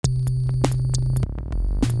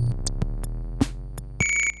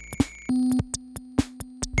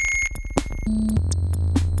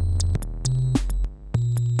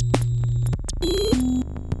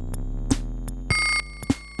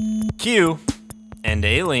Q and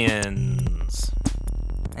aliens.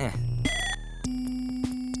 Eh.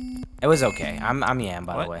 It was okay. I'm Yam,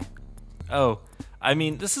 by What? the way. Oh, I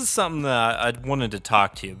mean, this is something that I wanted to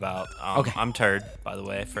talk to you about. Okay. I'm Turd, by the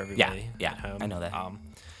way, for everybody Yeah, at home. I know that.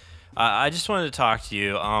 I just wanted to talk to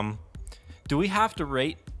you. Do we have to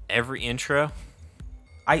rate every intro?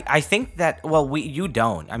 I think that, well, you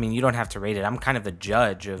don't. I mean, you don't have to rate it. I'm kind of the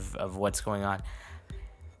judge of what's going on.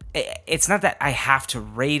 It's not that I have to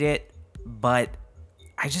rate it, but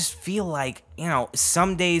I just feel like,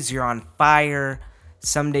 some days you're on fire,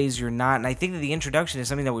 some days you're not. And I think that the introduction is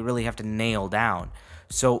something that we really have to nail down.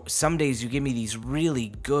 So some days you give me these really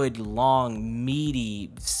good, long,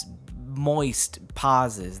 meaty, moist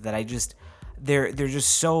pauses that they're just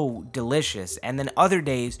so delicious. And then other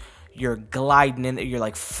days you're gliding in, you're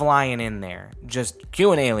like flying in there, just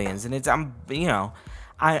queuing aliens. And I'm Well,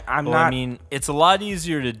 not. I mean, it's a lot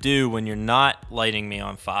easier to do when you're not lighting me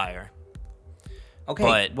on fire. Okay,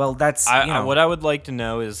 But well, that's, what I would like to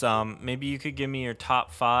know is maybe you could give me your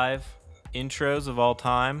top 5 intros of all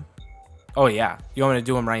time. Oh, yeah. You want me to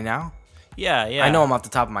do them right now? Yeah. I know them off the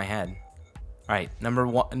top of my head. All right, number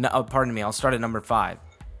 1. No, pardon me. I'll start at number 5.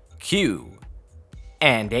 Q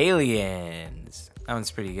and aliens. That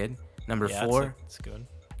one's pretty good. Number 4. It's good.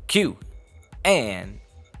 Q and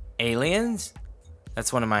aliens.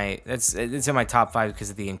 That's one of my. It's in my top 5 because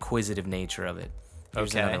of the inquisitive nature of it.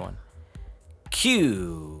 Here's Okay. another one.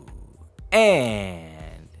 Q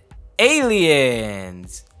and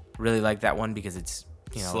aliens. Really like that one because it's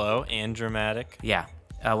Slow and dramatic. Yeah.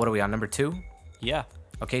 What are we on? Number 2? Yeah.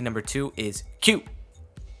 Okay, number 2 is Q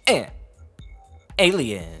and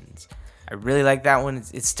aliens. I really like that one.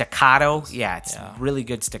 It's staccato. Yeah, it's really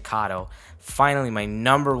good staccato. Finally, my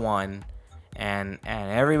number 1, and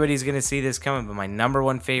everybody's gonna see this coming, but my number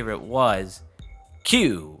 1 favorite was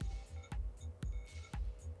Q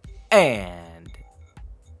and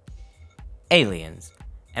aliens.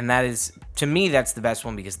 And that is, to me, that's the best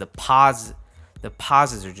one because the pauses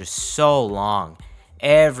are just so long.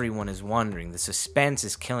 Everyone is wondering. The suspense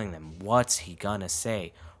is killing them. What's he gonna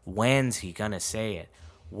say? When's he gonna say it?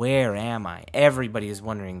 Where am I? Everybody is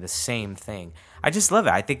wondering the same thing. I just love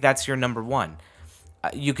it. I think that's your number 1.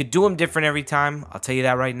 You could do them different every time. I'll tell you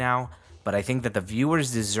that right now. But I think that the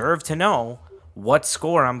viewers deserve to know what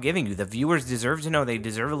score I'm giving you. The viewers deserve to know. They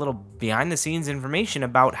deserve a little behind-the-scenes information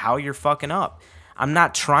about how you're fucking up. I'm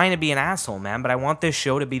not trying to be an asshole, man, but I want this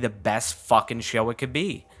show to be the best fucking show it could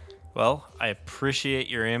be. Well, I appreciate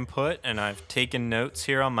your input, and I've taken notes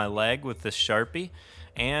here on my leg with this Sharpie,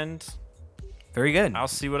 and Very good. I'll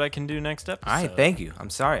see what I can do next episode. All right, thank you. I'm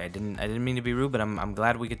sorry. I didn't mean to be rude, but I'm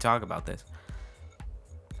glad we could talk about this.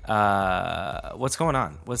 What's going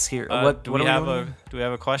on? What's here? Do we have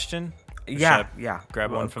a question? Or Yeah. should I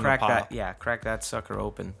Grab one from crack the pile. that. Yeah, crack that sucker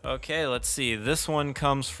open. Okay, let's see. This one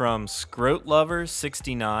comes from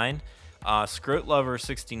Scrotelover69.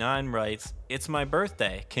 Scrotelover69 writes, "It's my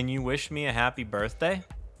birthday. Can you wish me a happy birthday?"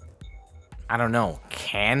 I don't know.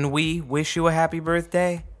 Can we wish you a happy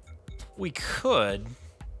birthday? We could.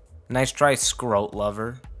 Nice try, Scrote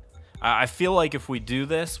Lover. I feel like if we do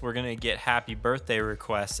this, we're going to get happy birthday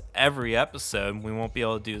requests every episode. We won't be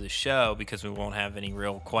able to do the show because we won't have any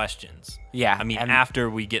real questions. Yeah. I mean, after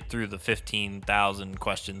we get through the 15,000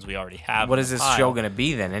 questions we already have. What is this show going to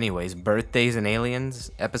be then, anyways? Birthdays and Aliens?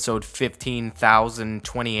 Episode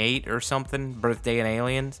 15,028 or something? Birthday and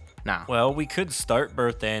Aliens? Nah. Well, we could start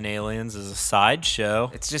Birthday and Aliens as a side show.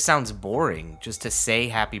 It just sounds boring just to say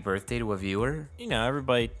happy birthday to a viewer.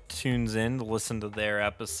 Everybody tunes in to listen to their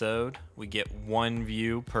episode. We get 1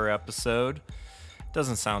 view per episode.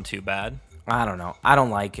 Doesn't sound too bad. I don't know. I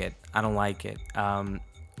don't like it.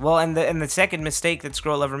 Well, and the second mistake that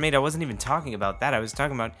Scroll Lover made, I wasn't even talking about that. I was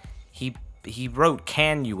talking about he wrote,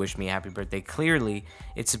 "Can you wish me a happy birthday?" Clearly,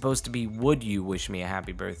 it's supposed to be, "Would you wish me a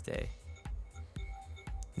happy birthday?"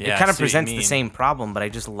 Yeah, it kind I of see what you presents the mean. same problem, but I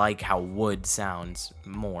just like how "would" sounds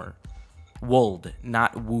more. Wold,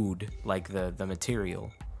 not wooed, like the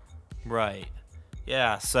material. Right.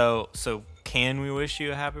 Yeah, so can we wish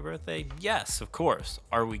you a happy birthday? Yes, of course.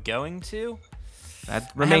 Are we going to?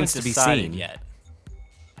 That remains to be seen. Yet.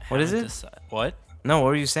 What is it? What? No, what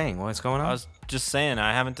were you saying? What's going on? I was just saying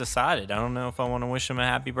I haven't decided. I don't know if I want to wish him a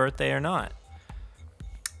happy birthday or not.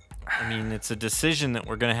 I mean, it's a decision that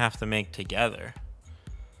we're going to have to make together.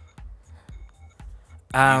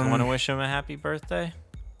 You want to wish him a happy birthday?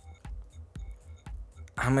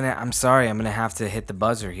 I'm sorry. I'm gonna have to hit the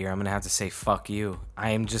buzzer here. I'm gonna have to say "fuck you."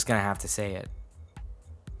 I am just gonna have to say it.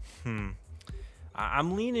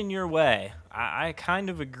 I'm leaning your way. I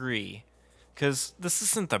kind of agree. because this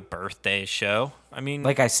isn't the birthday show. I mean,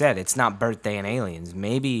 Like I said, it's not Birthday and Aliens.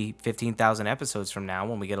 Maybe 15,000 episodes from now,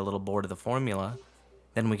 when we get a little bored of the formula,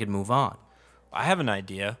 then we could move on. I have an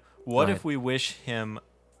idea. What ahead. if we wish him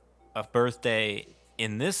a birthday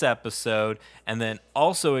in this episode and then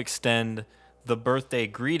also extend the birthday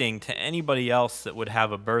greeting to anybody else that would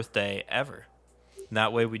have a birthday ever? And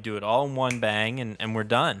that way we do it all in one bang and we're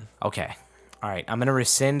done. Okay. All right. I'm going to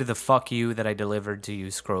rescind the fuck you that I delivered to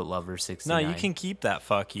you, Scroat Lover 69. No, you can keep that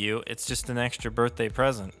fuck you. It's just an extra birthday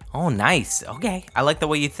present. Oh, nice. Okay. I like the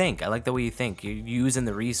way you think. You're using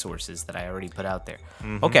the resources that I already put out there.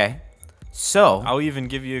 Mm-hmm. Okay. So. I'll even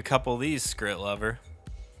give you a couple of these, Scrit Lover.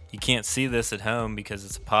 You can't see this at home because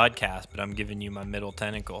it's a podcast, but I'm giving you my middle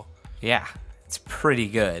tentacle. Yeah. It's pretty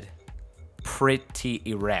good. Pretty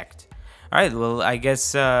erect. All right. Well, I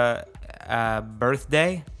guess birthday.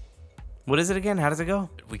 What is it again? How does it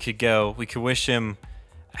go? We could wish him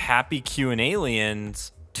happy Q and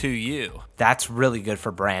Aliens to you. That's really good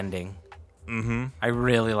for branding. Mm-hmm. I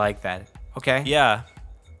really like that. Okay. Yeah.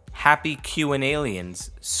 Happy Q and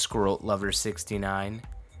Aliens, Scroat Lover 69,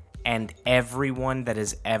 and everyone that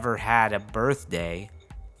has ever had a birthday,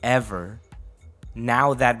 ever.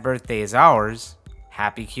 Now that birthday is ours.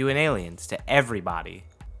 Happy Q and Aliens to everybody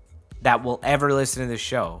that will ever listen to the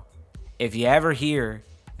show. If you ever hear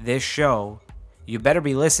this show, you better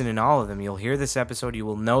be listening to all of them. You'll hear this episode, you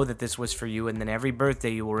will know that this was for you, and then every birthday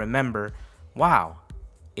you will remember, wow,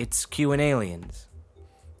 it's Q and Aliens.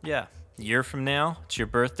 Yeah. A year from now, it's your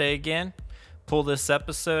birthday again. Pull this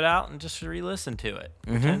episode out and just re-listen to it.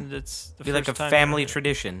 And it's the Be like a first time family you heard it.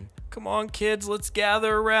 tradition. Come on, kids, let's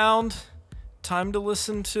gather around. Time to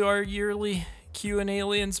listen to our yearly Q and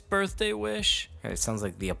Aliens birthday wish. It sounds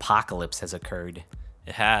like the apocalypse has occurred.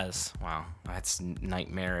 It has. Wow, that's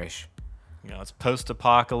nightmarish. You know, it's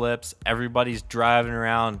post-apocalypse. Everybody's driving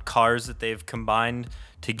around cars that they've combined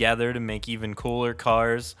together to make even cooler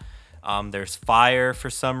cars. There's fire for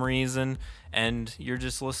some reason, and you're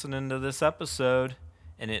just listening to this episode,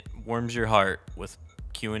 and it warms your heart with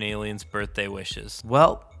Q and Aliens birthday wishes.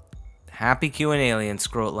 Well, happy Q and Aliens,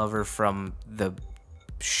 Scroat Lover, from the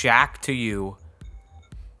shack to you.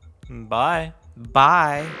 Bye.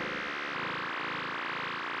 Bye.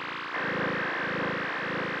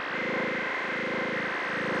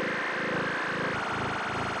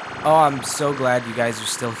 Oh, I'm so glad you guys are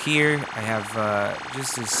still here. I have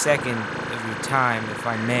just a second of your time, if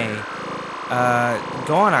I may.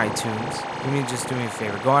 Go on iTunes. Do me a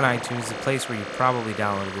favor. Go on iTunes, the place where you probably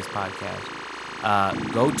downloaded this podcast.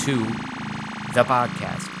 Go to the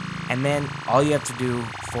podcast. And then all you have to do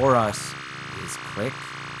for us is click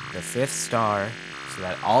the 5th star so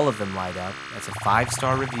that all of them light up. That's a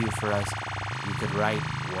 5-star review for us. You could write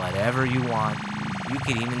whatever you want. You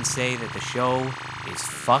could even say that the show is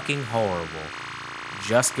fucking horrible.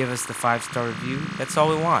 Just give us the 5-star review. That's all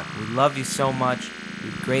we want. We love you so much.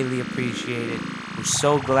 We greatly appreciate it. We're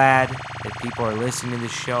so glad that people are listening to the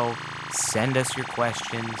show. Send us your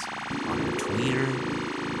questions on our Twitter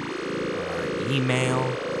or our email.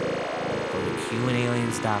 Go to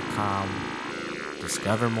qandaliens.com.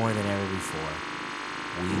 Discover more than ever before.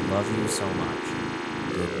 We love you so much.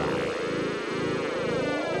 Goodbye.